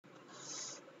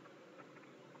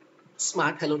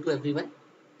Smart hello to everyone.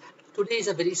 Today is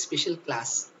a very special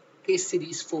class, Case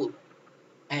Series 4,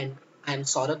 and I am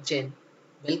Saurabh Jain.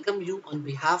 Welcome you on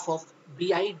behalf of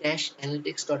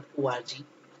bi-analytics.org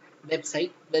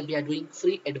website where we are doing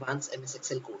free Advanced MS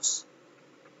Excel course.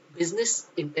 Business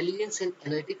Intelligence and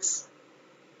Analytics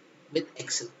with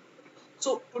Excel.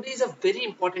 So today is a very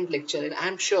important lecture, and I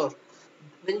am sure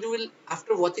when you will,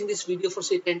 after watching this video for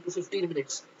say 10 to 15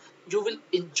 minutes, you will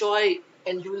enjoy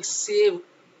and you will save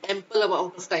ample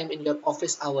amount of time in your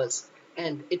office hours,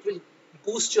 and it will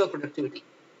boost your productivity.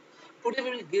 Today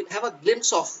we will have a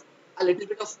glimpse of a little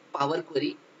bit of Power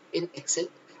Query in Excel,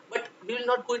 but we will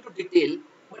not go into detail.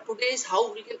 But today is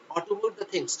how we can automate the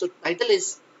things. So title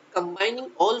is combining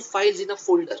all files in a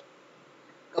folder.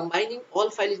 Combining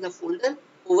all files in a folder.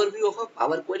 Overview of a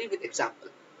Power Query with example.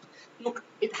 Look,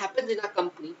 it happens in our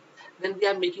company when we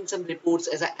are making some reports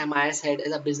as a MIS head,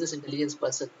 as a business intelligence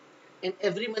person. And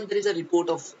every month there is a report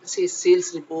of, say,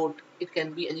 sales report. It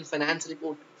can be any finance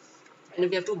report. And if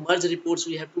we have to merge reports,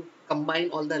 we have to combine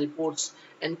all the reports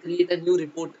and create a new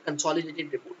report,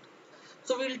 consolidated report.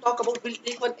 So we'll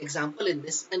take one example in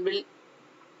this and we'll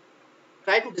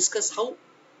try to discuss how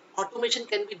automation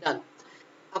can be done.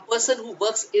 A person who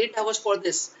works 8 hours for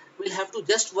this will have to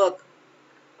just work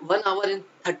 1 hour in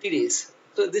 30 days.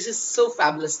 So this is so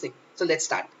fabulous thing. So let's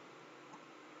start.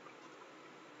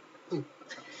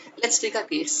 Let's take a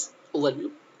case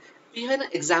overview. We have an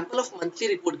example of monthly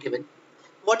report given.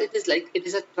 What it is like, it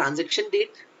is a transaction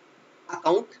date,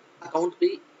 account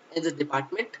pay, and the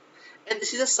department, and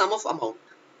this is a sum of amount.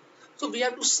 So we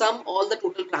have to sum all the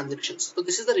total transactions. So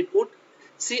this is the report,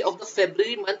 say, of the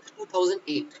February month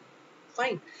 2008.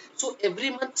 Fine. So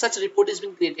every month such report is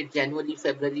being created: January,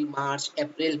 February, March,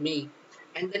 April, May,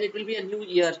 and then it will be a new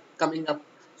year coming up.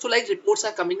 So like reports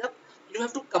are coming up, you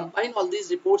have to combine all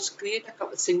these reports, create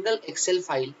a single Excel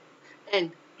file, and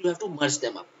you have to merge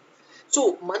them up.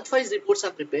 So month-wise reports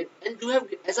are prepared, and you have,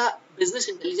 as a business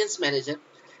intelligence manager,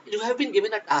 you have been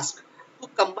given a task to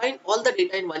combine all the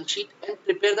data in one sheet and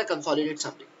prepare the consolidated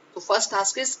summary. So first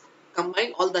task is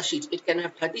combine all the sheets. It can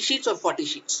have 30 sheets or 40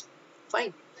 sheets.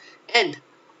 Fine. And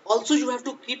also you have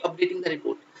to keep updating the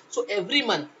report. So every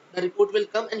month the report will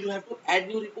come and you have to add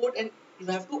new report and you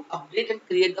have to update and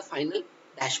create the final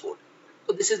dashboard.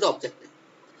 So this is the objective.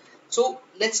 So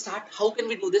let's start. How can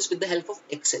we do this with the help of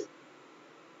Excel?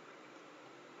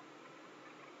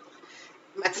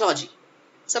 Methodology.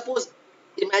 Suppose,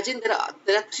 imagine there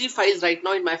are 3 files right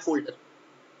now in my folder.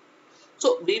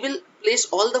 So we will place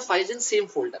all the files in same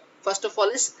folder. First of all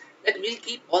is that we'll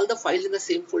keep all the files in the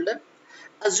same folder,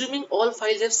 assuming all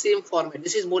files have same format.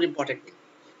 This is more important thing.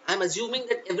 I'm assuming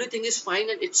that everything is fine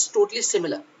and it's totally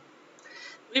similar.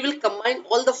 We will combine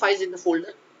all the files in the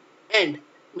folder and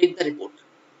make the report.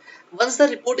 Once the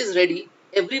report is ready,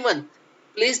 every month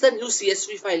place the new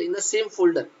CSV file in the same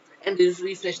folder and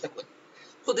refresh the query.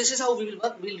 So this is how we will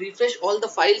work. We'll refresh all the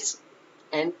files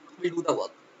and we'll do the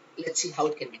work. Let's see how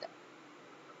it can be done.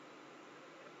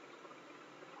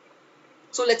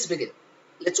 So let's begin.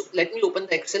 Let me open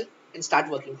the Excel and start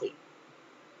working for you.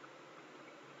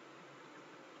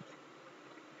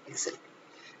 Excel.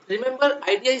 Remember,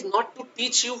 idea is not to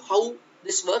teach you how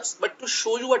this works, but to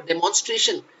show you a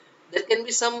demonstration. There can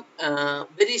be some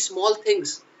very small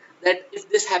things that if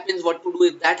this happens, what to do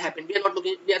if that happened. We are not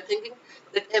looking. We are thinking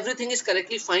that everything is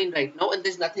correctly fine right now, and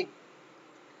there's nothing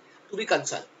to be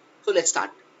concerned. So let's start.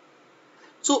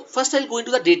 So first, I'll go into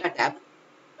the data tab.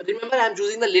 Remember, I'm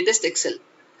using the latest Excel.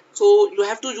 So you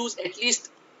have to use at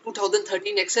least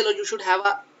 2013 Excel, or you should have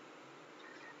a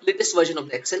latest version of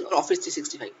the Excel or Office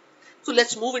 365. So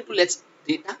let's move into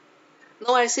data.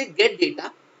 Now I say get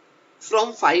data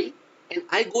from file and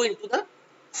I go into the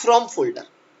from folder.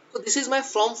 So this is my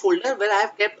from folder where I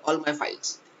have kept all my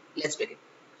files. Let's begin.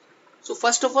 So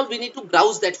first of all, we need to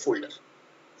browse that folder.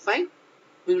 Fine.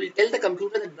 We will tell the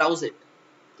computer that browse it.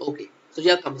 Okay. So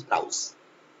here comes browse.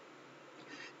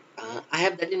 I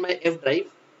have that in my F drive.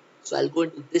 So I'll go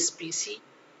into this PC.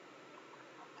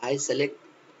 I select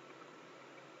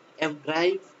F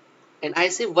drive and I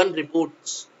say one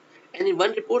reports. And in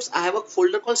one reports, I have a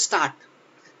folder called start.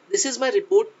 This is my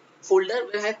report folder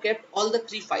where I have kept all the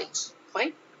 3 files.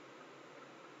 Fine.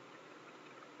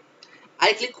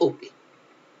 I click OK.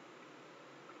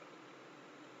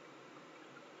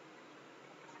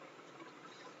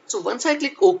 So once I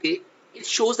click OK, it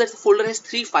shows that the folder has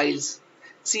 3 files: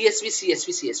 CSV, CSV,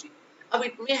 CSV. Now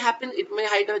it may happen, it may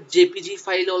hide a JPG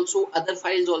file also, other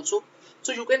files also.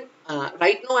 So you can,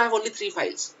 right now I have only 3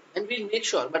 files and we'll make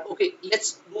sure. But okay,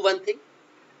 let's do one thing.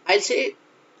 I'll say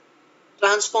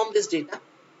transform this data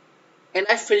and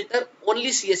I filter only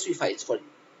CSV files for you.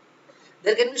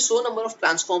 There can be so number of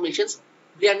transformations.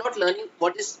 We are not learning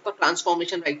what is the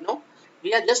transformation right now.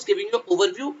 We are just giving you an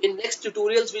overview. In next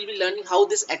tutorials, we'll be learning how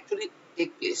this actually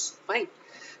take place. Fine.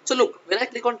 So look, when I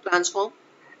click on transform,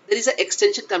 there is an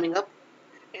extension coming up,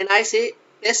 and I say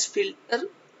test filter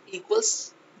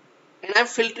equals, and I'm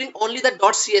filtering only the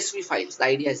 .csv files. The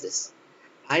idea is this.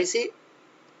 I say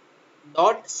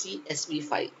 .csv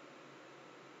file,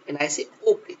 and I say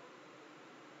OK.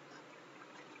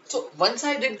 So once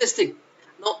I did this thing,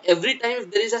 now every time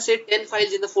if there is a say 10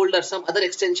 files in the folder, some other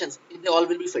extensions, they all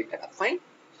will be filtered up. Fine.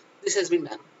 This has been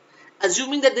done.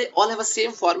 Assuming that they all have a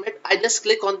same format, I just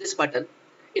click on this button.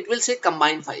 It will say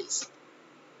combine files.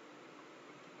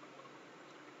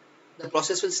 The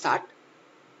process will start,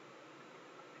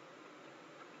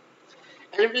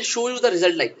 and it will show you the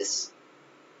result like this.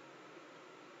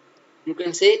 You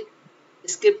can say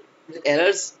skip the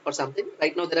errors or something.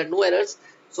 Right now there are no errors,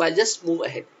 so I'll just move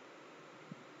ahead.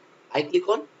 I click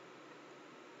on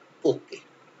OK.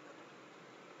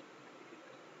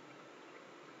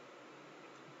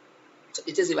 So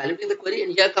it is evaluating the query,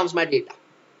 and here comes my data.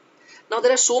 Now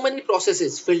there are so many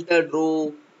processes: filtered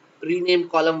row, renamed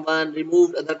column 1,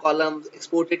 removed other columns,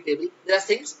 exported table. There are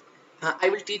things I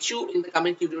will teach you in the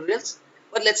coming tutorials,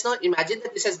 but let's now imagine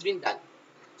that this has been done.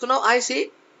 So now I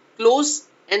say close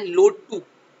and load to.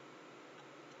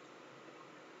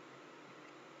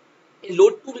 In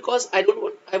load to, because I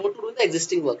want to do the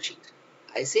existing worksheet.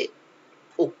 I say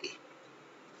OK.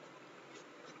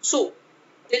 So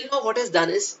till now what has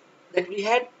done is that we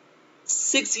had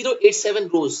 6087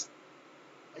 rows,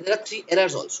 and there are 3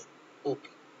 errors also. Okay,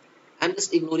 I'm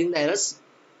just ignoring the errors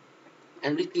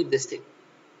and we'll keep this thing.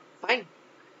 Fine.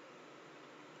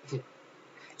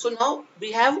 So now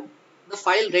we have the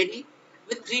file ready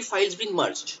with 3 files being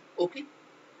merged. Okay.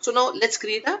 So now let's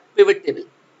create a pivot table.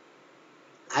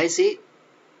 I say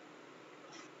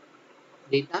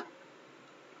data.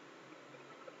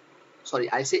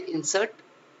 I say insert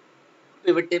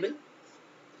pivot table,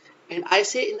 and I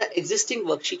say in the existing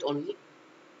worksheet only,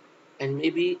 and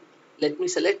maybe let me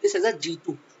select this as a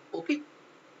G2. Okay.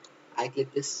 I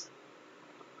click this.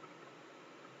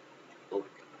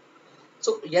 Okay.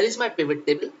 So here is my pivot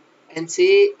table, and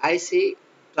I say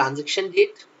transaction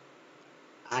date.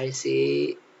 I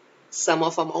say sum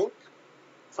of amount.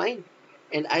 Fine.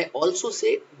 And I also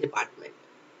say department.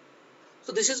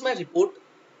 So this is my report.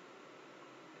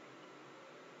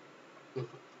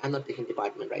 I'm not taking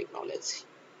department right now. Let's see.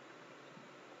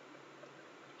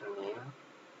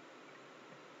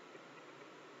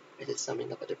 It is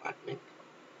summing up a department.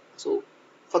 So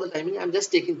for the timing, I'm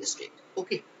just taking this straight.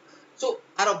 Okay. So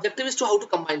our objective is to how to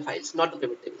combine files, not the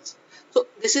pivot tables. So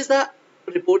this is the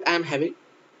report I am having.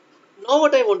 Now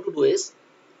what I want to do is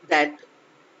that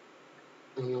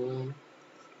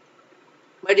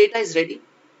my data is ready.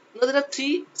 Now there are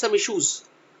some issues.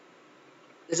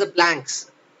 There's a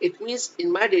blanks. It means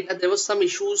in my data there was some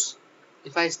issues.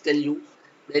 If I tell you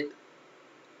that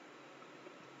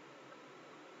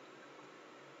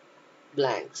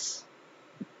blanks.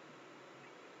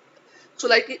 So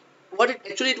like it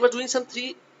was doing some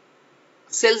 3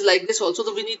 cells like this also.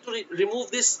 So we need to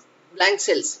remove this blank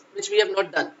cells, which we have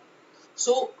not done.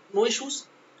 So no issues.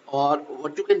 Or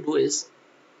what you can do is,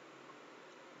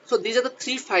 so these are the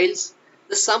 3 files,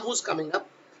 the sum who's coming up.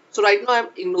 So right now I'm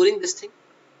ignoring this thing,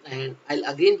 and I'll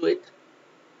again do it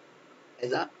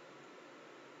as a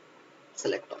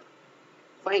select all.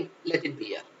 Fine, let it be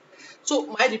here. So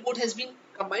my report has been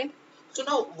combined. So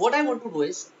now what I want to do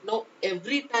is, now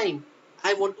every time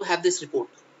I want to have this report.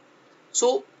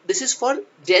 So this is for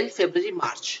Jan, February,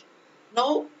 March.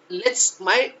 Now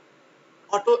my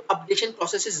auto updation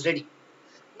process is ready.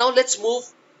 Now let's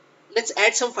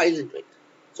add some files into it.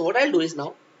 So what I'll do is,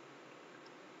 now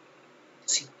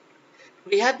see,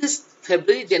 we have this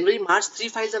February, January, March 3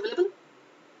 files available.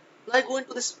 Now I go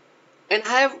into this and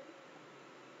I have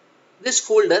this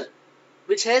folder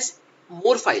which has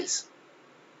more files.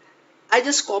 I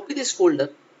just copy this folder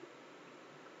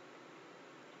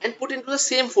and put into the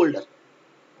same folder.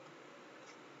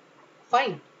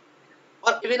 Fine.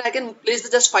 Or even I can place the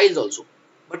just files also.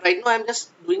 But right now I'm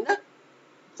just doing the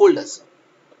folders.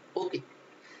 Okay.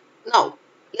 Now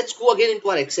let's go again into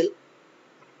our Excel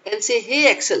and say,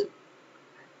 hey Excel,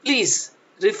 please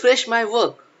refresh my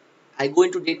work. I go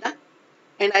into data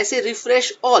and I say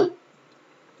refresh all.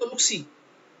 So look, see,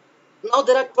 now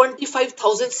there are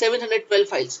 25,712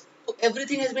 files. So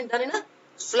everything has been done in a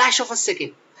flash of a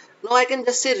second. Now I can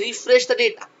just say refresh the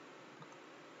data.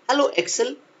 Hello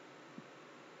Excel,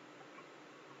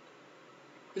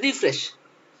 refresh.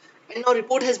 And now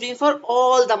report has been for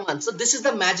all the months. So this is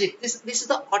the magic. This is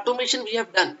the automation we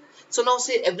have done. So now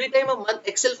say every time a month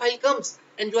Excel file comes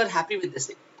and you are happy with this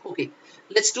thing. Okay,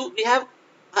 let's do, we have,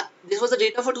 this was the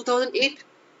data for 2008.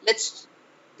 Let's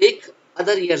take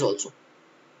other years also.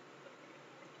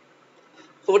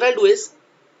 So what I'll do is,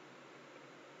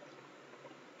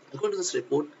 I'll go to this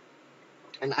report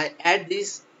and I add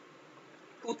these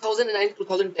 2009,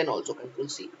 2010 also, Control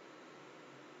C,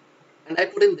 and I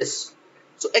put in this.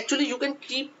 So actually you can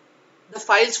keep the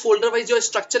files folder wise, your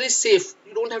structure is safe.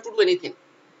 You don't have to do anything.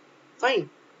 Fine.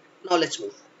 Now let's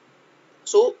move.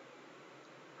 So,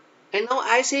 and now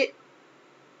I say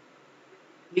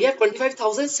we have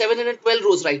 25,712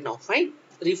 rows right now. Fine.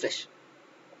 Refresh.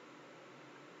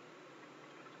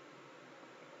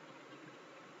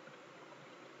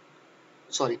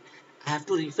 Sorry. I have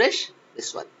to refresh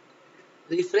this one.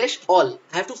 Refresh all.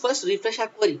 I have to first refresh our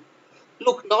query.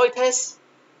 Look, now it has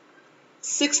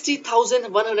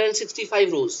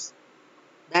 60,165 rows.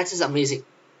 That is amazing.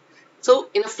 So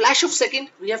in a flash of second,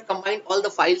 we have combined all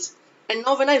the files. And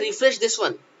now when I refresh this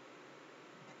one,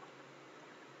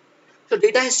 so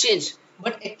data has changed.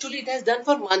 But actually it has done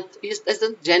for month. It has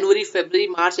done January, February,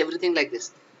 March, everything like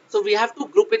this. So we have to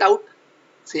group it out.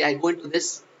 Say I go into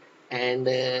this, and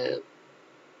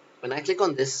when I click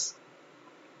on this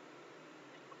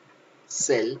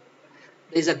cell,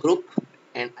 there is a group,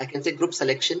 and I can say group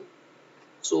selection.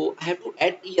 So I have to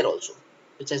add year also,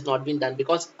 which has not been done,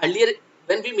 because earlier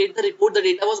when we made the report, the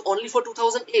data was only for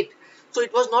 2008. So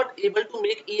it was not able to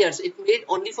make years. It made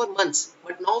only for months.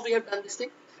 But now we have done this thing.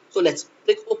 So let's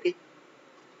click OK.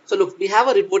 So look, we have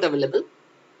a report available.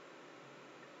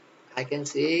 I can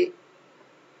say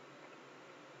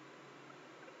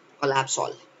collapse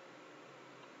all.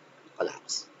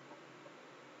 Collapse.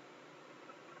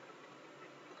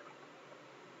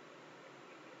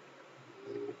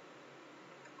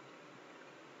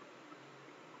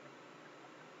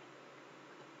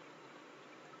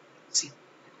 See,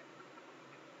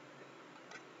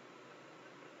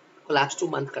 collapse to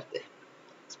month करते हैं.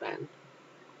 Span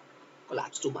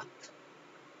collapse to month.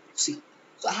 See,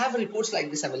 so I have reports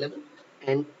like this available,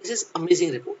 and this is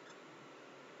amazing report.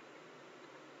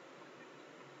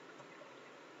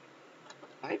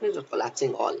 Right, we're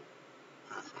collapsing all.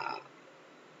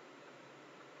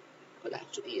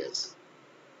 Collapse to years.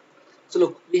 So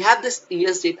look, we have this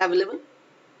years data available.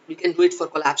 We can do it for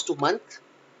collapse to month,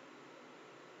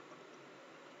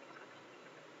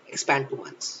 expand to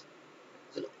months.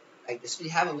 So look, like this, we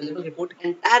have available report.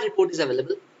 Entire report is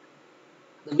available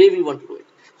the way we want to do it.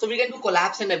 So we can do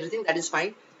collapse and everything. That is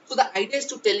fine. So the idea is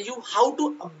to tell you how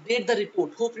to update the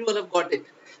report. Hope you all have got it.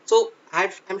 So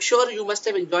I'm sure you must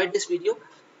have enjoyed this video.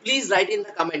 Please write in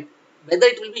the comment whether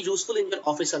it will be useful in your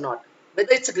office or not,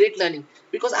 whether it's a great learning,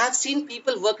 because I have seen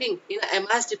people working in a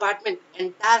MS department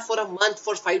entire for a month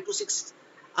for 5 to 6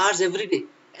 hours every day,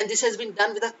 and this has been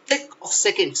done with a click of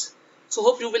seconds. So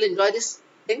hope you will enjoy this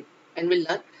thing and will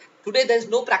learn. Today there is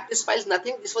no practice files,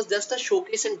 nothing. This was just a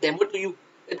showcase and demo to you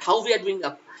that how we are doing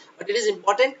up. But it is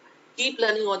important, keep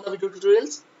learning on the video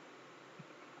tutorials.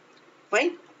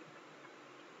 Fine.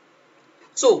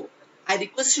 So I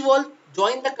request you all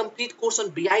join the complete course on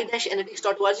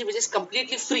bi-analytics.org, which is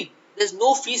completely free. There's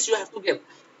no fees you have to give.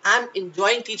 I'm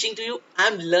enjoying teaching to you.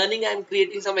 I'm learning. I'm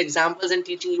creating some examples and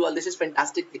teaching you all. This is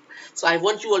fantastic thing. So I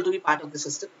want you all to be part of the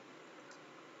system.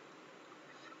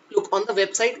 Look, on the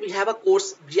website, we have a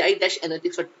course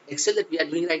BI-Analytics for Excel that we are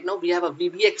doing right now. We have a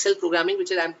VBA Excel programming,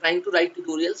 which is I'm trying to write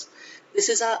tutorials. This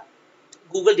is a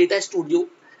Google Data Studio,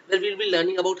 where we'll be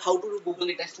learning about how to do Google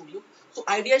Data Studio. So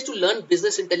idea is to learn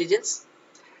business intelligence,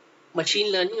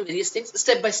 machine learning, various things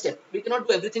step by step. We cannot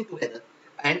do everything together.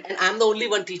 And I'm the only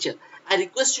one teacher. I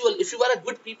request you all, if you are a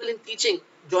good people in teaching,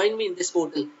 join me in this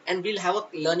portal and we'll have a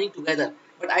learning together.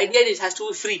 But idea is it has to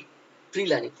be free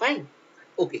learning. Fine.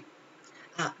 Okay.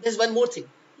 There's one more thing.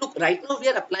 Look, right now we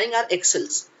are applying our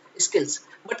Excel's skills,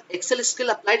 but Excel is still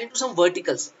applied into some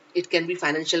verticals. It can be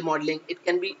financial modeling, it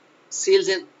can be sales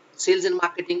and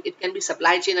marketing, it can be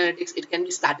supply chain analytics, it can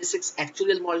be statistics,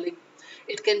 actuarial modeling,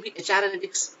 it can be HR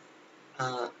analytics,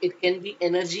 it can be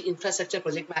energy infrastructure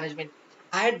project management.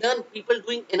 I had done people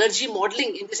doing energy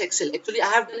modeling in this Excel. Actually, I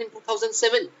have done in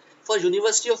 2007 for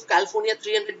University of California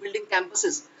 300 building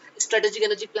campuses, strategic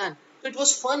energy plan. So it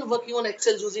was fun working on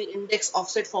Excel using index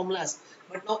offset formulas.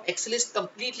 But now Excel is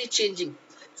completely changing.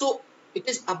 So it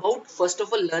is about, first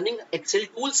of all, learning Excel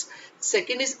tools.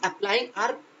 Second is applying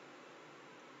our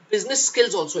business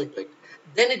skills also into it.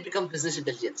 Then it becomes business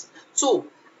intelligence. So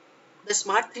the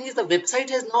smart thing is the website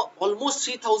has now almost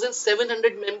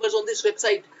 3,700 members on this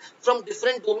website from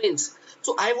different domains.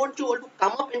 So I want you all to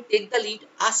come up and take the lead,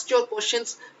 ask your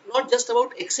questions, not just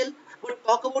about Excel, but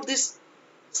talk about this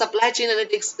supply chain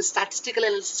analytics, statistical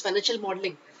analysis, financial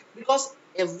modeling, because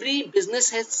every business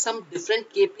has some different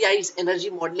KPIs, energy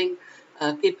modeling,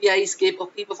 KPIs,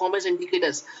 key performance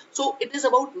indicators. So it is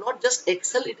about not just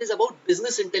Excel, it is about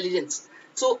business intelligence.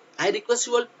 So I request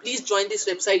you all, please join this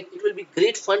website. It will be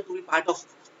great fun to be part of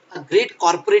a great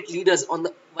corporate leaders on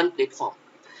the one platform.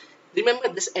 Remember,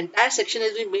 this entire section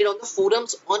has been made on the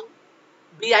forums on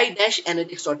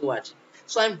bi-analytics.org.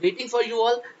 So I'm waiting for you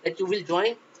all that you will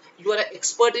join. You are an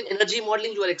expert in energy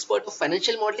modeling, you are an expert of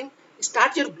financial modeling.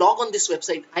 Start your blog on this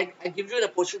website. I give you an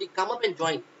opportunity. Come up and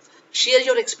join. Share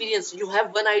your experience. You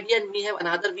have one idea and we have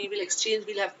another. We will exchange.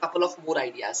 We'll have a couple of more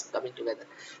ideas coming together.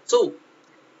 So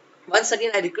once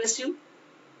again, I request you,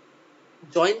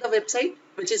 join the website,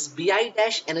 which is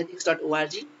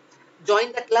bi-analytics.org.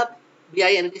 Join the club, BI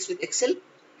Analytics with Excel.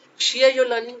 Share your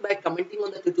learning by commenting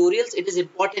on the tutorials. It is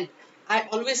important. I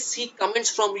always seek comments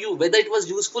from you, whether it was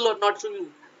useful or not from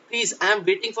you. Please, I am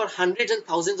waiting for hundreds and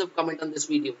thousands of comments on this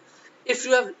video. If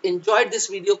you have enjoyed this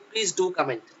video, please do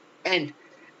comment and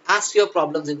ask your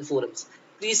problems in the forums.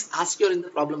 Please ask your in the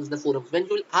problems in the forums. When you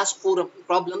will ask forum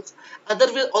problems,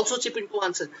 other will also chip into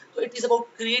answer. So it is about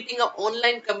creating an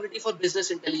online community for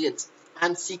business intelligence. I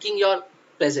am seeking your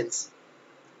presence.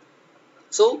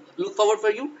 So look forward for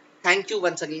you. Thank you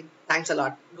once again. Thanks a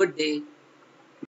lot. Good day.